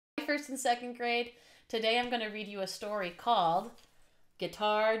first and second grade. Today I'm going to read you a story called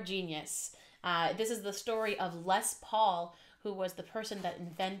Guitar Genius. This is the story of Les Paul, who was the person that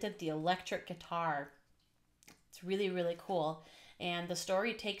invented the electric guitar. It's really, really cool. And the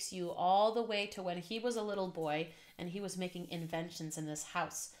story takes you all the way to when he was a little boy and he was making inventions in this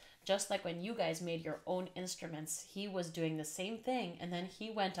house. Just like when you guys made your own instruments, he was doing the same thing, and then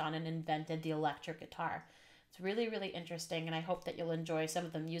he went on and invented the electric guitar. It's really, really interesting, and I hope that you'll enjoy some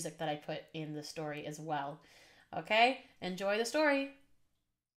of the music that I put in the story as well. Okay, enjoy the story.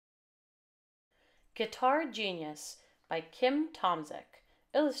 Guitar Genius by Kim Tomczyk,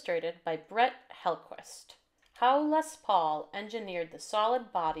 illustrated by Brett Hellquist. How Les Paul engineered the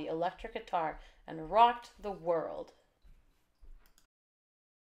solid body electric guitar and rocked the world.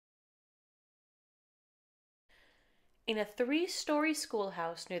 In a 3-story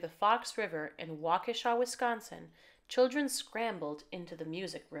schoolhouse near the Fox River in Waukesha, Wisconsin, children scrambled into the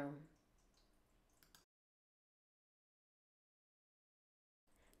music room.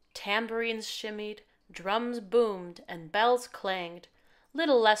 Tambourines shimmied, drums boomed, and bells clanged.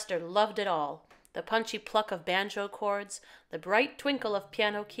 Little Lester loved it all. The punchy pluck of banjo chords, the bright twinkle of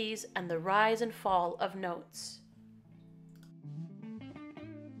piano keys, and the rise and fall of notes.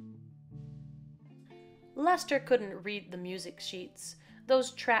 Lester couldn't read the music sheets.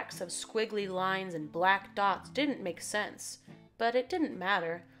 Those tracks of squiggly lines and black dots didn't make sense, but it didn't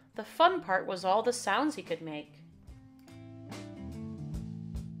matter. The fun part was all the sounds he could make.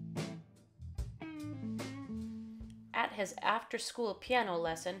 At his after-school piano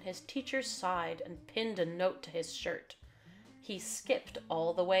lesson, his teacher sighed and pinned a note to his shirt. He skipped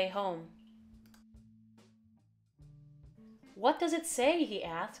all the way home. "What does it say?" he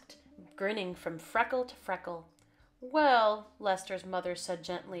asked, grinning from freckle to freckle. "Well," Lester's mother said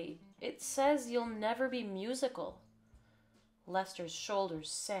gently, "it says you'll never be musical." Lester's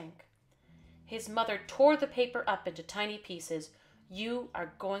shoulders sank. His mother tore the paper up into tiny pieces. "You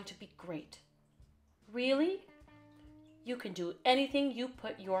are going to be great." "Really?" "You can do anything you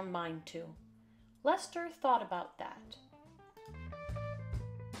put your mind to." Lester thought about that.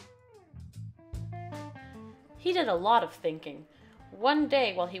 He did a lot of thinking. One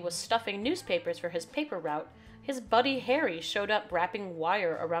day, while he was stuffing newspapers for his paper route, his buddy Harry showed up wrapping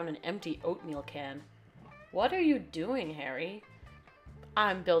wire around an empty oatmeal can. "What are you doing, Harry?"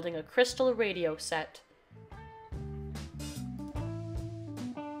 "I'm building a crystal radio set."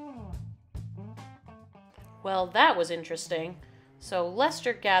 Well, that was interesting. So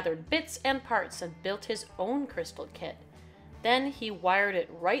Lester gathered bits and parts and built his own crystal kit. Then he wired it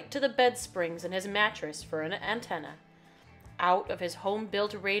right to the bed springs in his mattress for an antenna. Out of his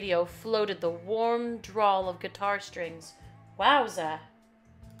home-built radio floated the warm drawl of guitar strings. Wowza!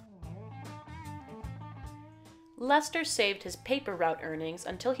 Lester saved his paper route earnings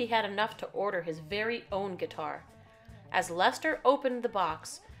until he had enough to order his very own guitar. As Lester opened the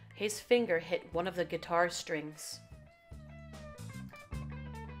box, his finger hit one of the guitar strings.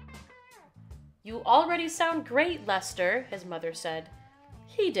 "You already sound great, Lester," his mother said.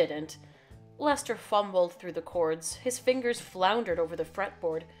 He didn't. Lester fumbled through the chords. His fingers floundered over the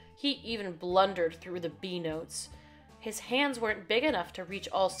fretboard. He even blundered through the B notes. His hands weren't big enough to reach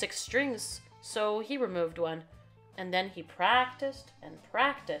all 6 strings, so he removed one. And then he practiced and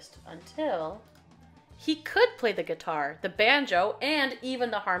practiced until he could play the guitar, the banjo, and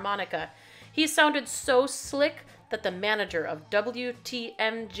even the harmonica. He sounded so slick that the manager of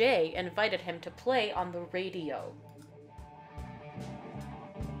WTMJ invited him to play on the radio.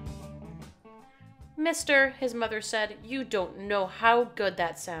 "Mister," his mother said, "you don't know how good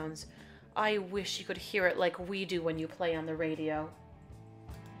that sounds. I wish you could hear it like we do when you play on the radio."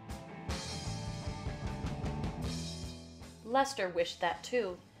 Lester wished that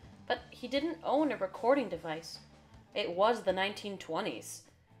too, but he didn't own a recording device. It was the 1920s.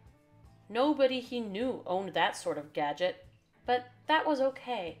 Nobody he knew owned that sort of gadget, but that was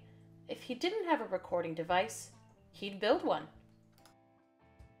okay. If he didn't have a recording device, he'd build one.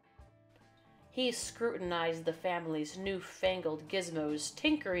 He scrutinized the family's newfangled gizmos,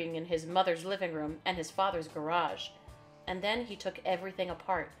 tinkering in his mother's living room and his father's garage. And then he took everything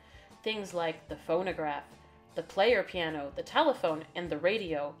apart. Things like the phonograph, the player piano, the telephone, and the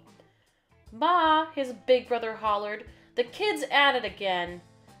radio. "Ma," his big brother hollered, "the kid's at it again."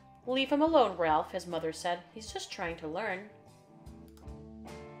 "Leave him alone, Ralph," his mother said. "He's just trying to learn."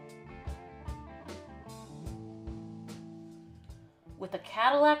 With a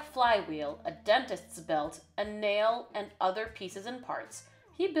Cadillac flywheel, a dentist's belt, a nail, and other pieces and parts,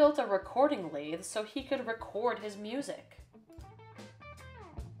 he built a recording lathe so he could record his music.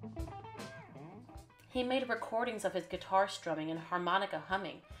 He made recordings of his guitar strumming and harmonica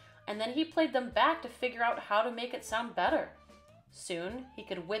humming, and then he played them back to figure out how to make it sound better. Soon, he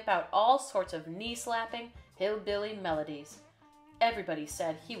could whip out all sorts of knee-slapping, hillbilly melodies. Everybody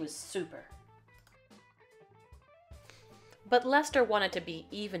said he was super. But Lester wanted to be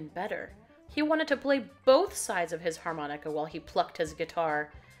even better. He wanted to play both sides of his harmonica while he plucked his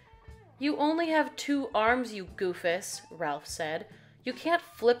guitar. "You only have 2 arms, you goofus," Ralph said. "You can't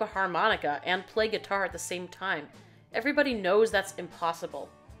flip a harmonica and play guitar at the same time. Everybody knows that's impossible."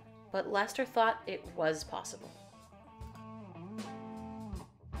 But Lester thought it was possible.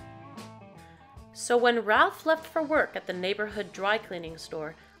 So when Ralph left for work at the neighborhood dry cleaning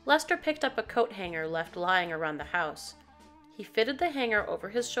store, Lester picked up a coat hanger left lying around the house. He fitted the hanger over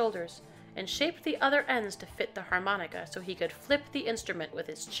his shoulders and shaped the other ends to fit the harmonica so he could flip the instrument with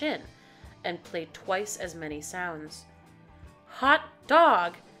his chin and play twice as many sounds. Hot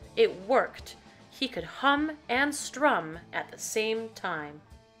dog! It worked. He could hum and strum at the same time.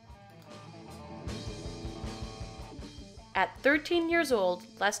 At 13 years old,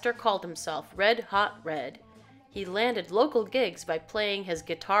 Lester called himself Red Hot Red. He landed local gigs by playing his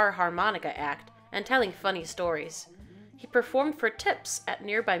guitar harmonica act and telling funny stories. He performed for tips at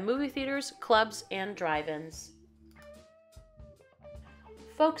nearby movie theaters, clubs, and drive-ins.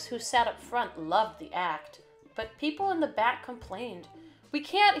 Folks who sat up front loved the act, but people in the back complained. "We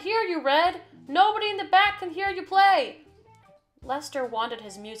can't hear you, Red! Nobody in the back can hear you play!" Lester wanted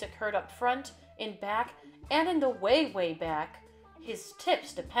his music heard up front, in back, and in the way, way back. His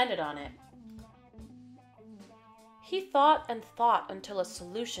tips depended on it. He thought and thought until a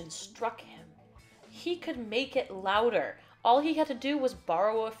solution struck him. He could make it louder. All he had to do was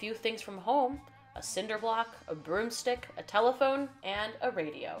borrow a few things from home: a cinder block, a broomstick, a telephone, and a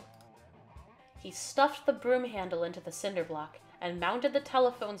radio. He stuffed the broom handle into the cinder block and mounted the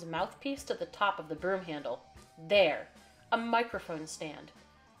telephone's mouthpiece to the top of the broom handle. There, a microphone stand.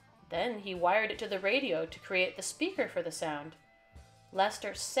 Then he wired it to the radio to create the speaker for the sound.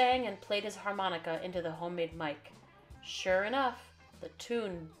 Lester sang and played his harmonica into the homemade mic. Sure enough, the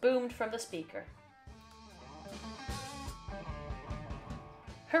tune boomed from the speaker.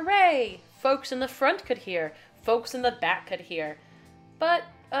 Hooray! Folks in the front could hear, folks in the back could hear. But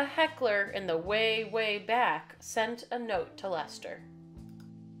a heckler in the way, way back sent a note to Lester.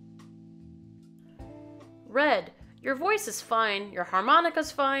 "Red, your voice is fine, your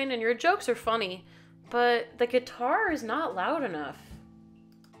harmonica's fine, and your jokes are funny, but the guitar is not loud enough."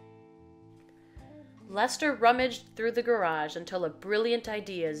 Lester rummaged through the garage until a brilliant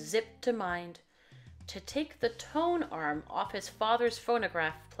idea zipped to mind: to take the tone arm off his father's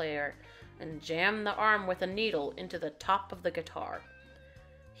phonograph player and jam the arm with a needle into the top of the guitar.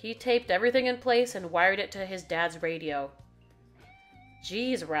 He taped everything in place and wired it to his dad's radio.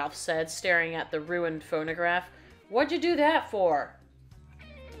 "Geez," Ralph said, staring at the ruined phonograph, "what'd you do that for?"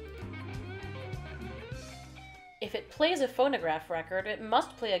 "If it plays a phonograph record, it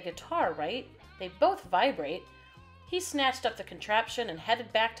must play a guitar, right? They both vibrate." He snatched up the contraption and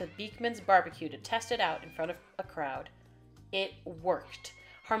headed back to Beekman's barbecue to test it out in front of a crowd. It worked.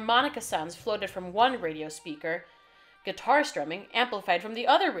 Harmonica sounds floated from one radio speaker, guitar strumming amplified from the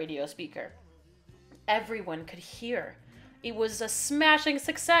other radio speaker. Everyone could hear. It was a smashing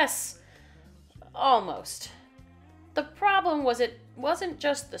success. Almost. The problem was it wasn't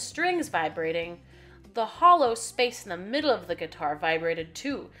just the strings vibrating. The hollow space in the middle of the guitar vibrated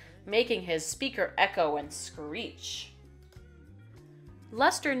too, making his speaker echo and screech.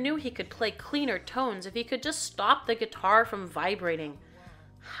 Lester knew he could play cleaner tones if he could just stop the guitar from vibrating.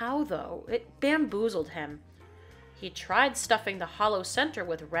 How, though? It bamboozled him. He tried stuffing the hollow center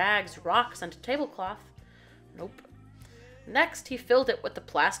with rags, rocks, and a tablecloth. Nope. Next, he filled it with the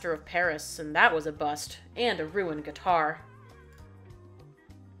plaster of Paris, and that was a bust, and a ruined guitar.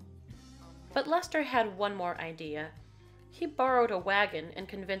 But Lester had one more idea. He borrowed a wagon and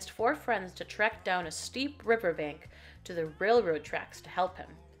convinced 4 friends to trek down a steep riverbank to the railroad tracks to help him.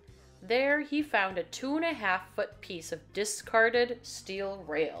 There, he found a 2.5-foot piece of discarded steel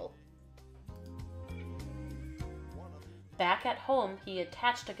rail. Back at home, he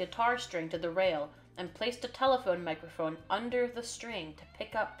attached a guitar string to the rail and placed a telephone microphone under the string to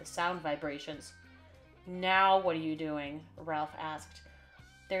pick up the sound vibrations. "Now what are you doing?" Ralph asked.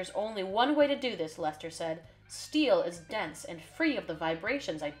 "There's only one way to do this," Lester said. "Steel is dense and free of the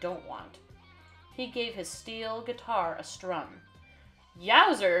vibrations I don't want." He gave his steel guitar a strum.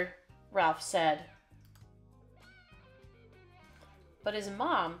 "Yowzer!" Ralph said. But his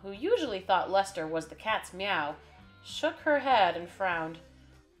mom, who usually thought Lester was the cat's meow, shook her head and frowned.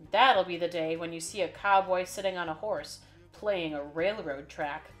 "That'll be the day when you see a cowboy sitting on a horse, playing a railroad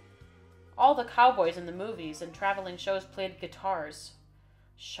track." All the cowboys in the movies and traveling shows played guitars.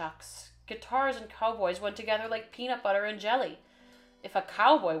 Shucks, guitars and cowboys went together like peanut butter and jelly. If a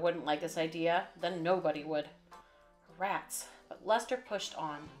cowboy wouldn't like this idea, then nobody would. Rats, but Lester pushed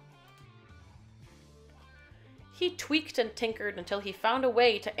on. He tweaked and tinkered until he found a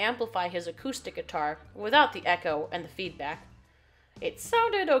way to amplify his acoustic guitar without the echo and the feedback. It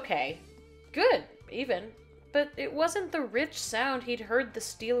sounded okay. Good, even. But it wasn't the rich sound he'd heard the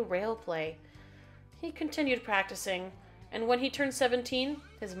steel rail play. He continued practicing, and when he turned 17,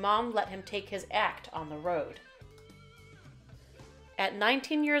 his mom let him take his act on the road. At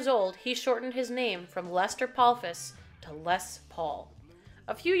 19 years old, he shortened his name from Lester Palfus to Les Paul.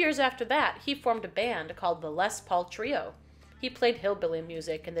 A few years after that, he formed a band called the Les Paul Trio. He played hillbilly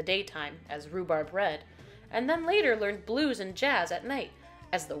music in the daytime as Rhubarb Red, and then later learned blues and jazz at night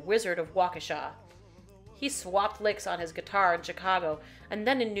as the Wizard of Waukesha. He swapped licks on his guitar in Chicago and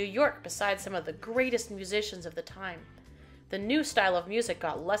then in New York beside some of the greatest musicians of the time. The new style of music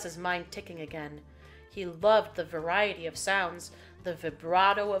got Les's mind ticking again. He loved the variety of sounds, the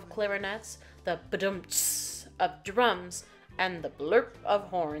vibrato of clarinets, the ba-dum-ts of drums, and the blurp of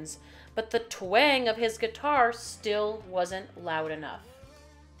horns, but the twang of his guitar still wasn't loud enough.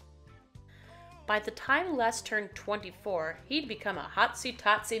 By the time Les turned 24, he'd become a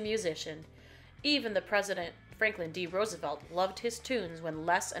hotsy-totsy musician. Even the President, Franklin D. Roosevelt, loved his tunes when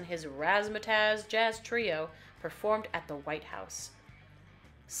Les and his Razzmatazz Jazz Trio performed at the White House.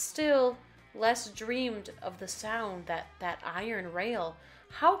 Still, Les dreamed of the sound, that iron rail.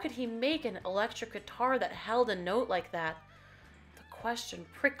 How could he make an electric guitar that held a note like that? The question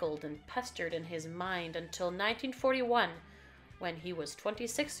prickled and pestered in his mind until 1941, when he was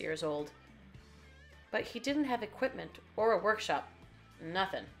 26 years old. But he didn't have equipment or a workshop.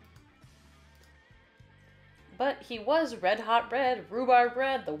 Nothing. But he was Red Hot Red, Rhubarb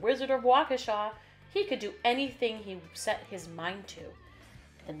Red, the Wizard of Waukesha. He could do anything he set his mind to.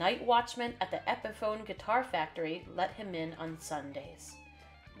 The night watchman at the Epiphone Guitar Factory let him in on Sundays.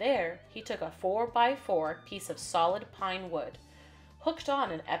 There, he took a 4x4 piece of solid pine wood, hooked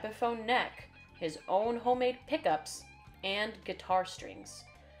on an Epiphone neck, his own homemade pickups, and guitar strings.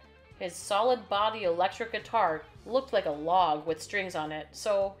 His solid body electric guitar looked like a log with strings on it,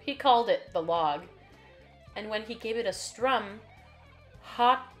 so he called it the log. And when he gave it a strum,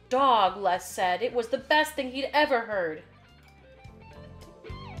 hot dog, Les said, it was the best thing he'd ever heard.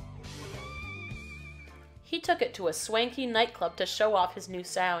 He took it to a swanky nightclub to show off his new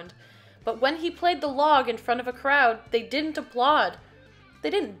sound. But when he played the log in front of a crowd, they didn't applaud. They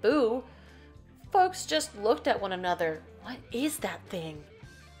didn't boo. Folks just looked at one another. What is that thing?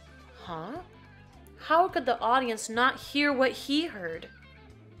 Huh? How could the audience not hear what he heard?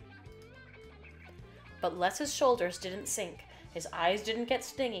 But Les's shoulders didn't sink, his eyes didn't get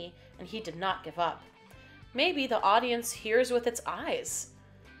stingy, and he did not give up. Maybe the audience hears with its eyes.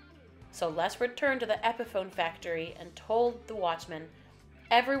 So Les returned to the Epiphone factory and told the watchman,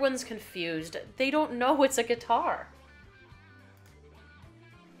 "Everyone's confused. They don't know it's a guitar."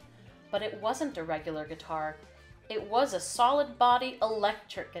 But it wasn't a regular guitar. It was a solid body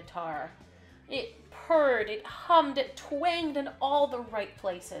electric guitar. It purred, it hummed, it twanged in all the right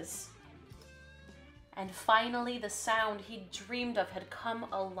places. And finally, the sound he dreamed of had come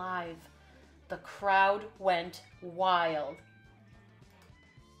alive. The crowd went wild.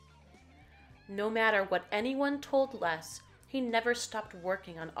 No matter what anyone told Les, he never stopped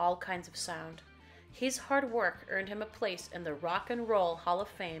working on all kinds of sound. His hard work earned him a place in the Rock and Roll Hall of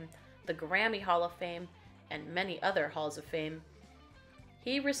Fame, the Grammy Hall of Fame, and many other halls of fame.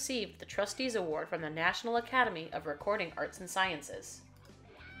 He received the Trustees Award from the National Academy of Recording Arts and Sciences.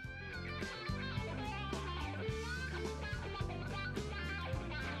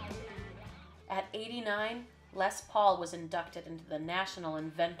 At 89, Les Paul was inducted into the National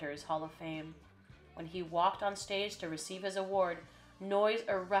Inventors Hall of Fame. When he walked on stage to receive his award, noise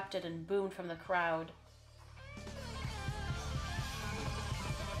erupted and boomed from the crowd.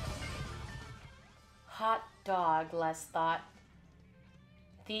 Hot dog, Les thought.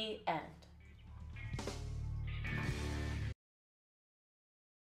 The end.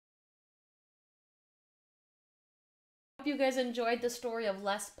 Hope you guys enjoyed the story of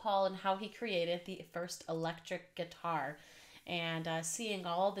Les Paul and how he created the first electric guitar, and seeing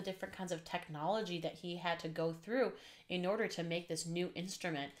all the different kinds of technology that he had to go through in order to make this new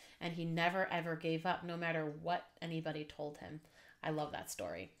instrument, and he never ever gave up no matter what anybody told him. I love that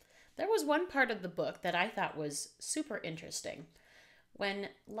story. There was one part of the book that I thought was super interesting. When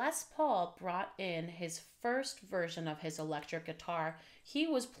Les Paul brought in his first version of his electric guitar, he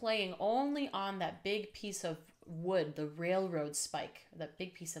was playing only on that big piece of wood, the railroad spike, that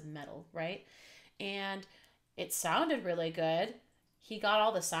big piece of metal, right? And it sounded really good. He got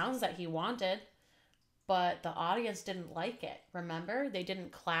all the sounds that he wanted, but the audience didn't like it. Remember? They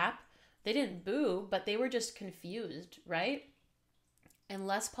didn't clap, they didn't boo, but they were just confused, right? And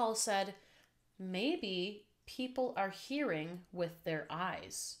Les Paul said, maybe people are hearing with their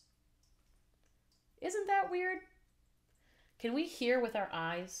eyes. Isn't that weird? Can we hear with our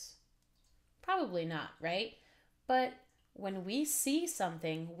eyes? Probably not, right? But when we see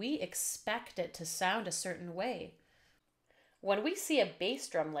something, we expect it to sound a certain way. When we see a bass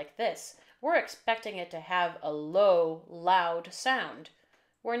drum like this, we're expecting it to have a low, loud sound.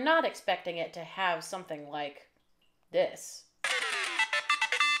 We're not expecting it to have something like this.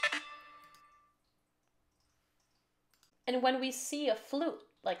 And when we see a flute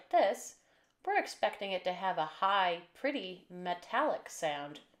like this, we're expecting it to have a high, pretty, metallic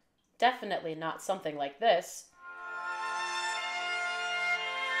sound. Definitely not something like this.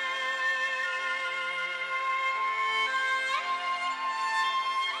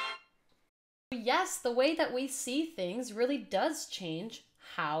 Yes, the way that we see things really does change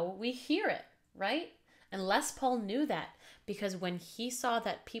how we hear it, right? And Les Paul knew that because when he saw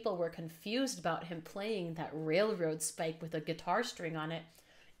that people were confused about him playing that railroad spike with a guitar string on it,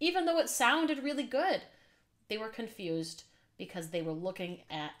 even though it sounded really good, they were confused because they were looking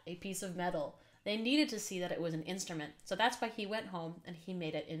at a piece of metal. They needed to see that it was an instrument. So that's why he went home and he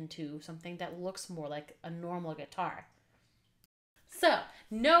made it into something that looks more like a normal guitar. So,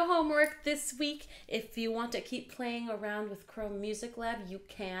 no homework this week. If you want to keep playing around with Chrome Music Lab, you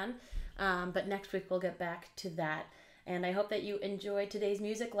can. But next week we'll get back to that. And I hope that you enjoyed today's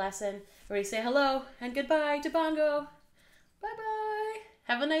music lesson. Everybody say hello and goodbye to Bongo. Bye-bye.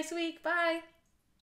 Have a nice week. Bye.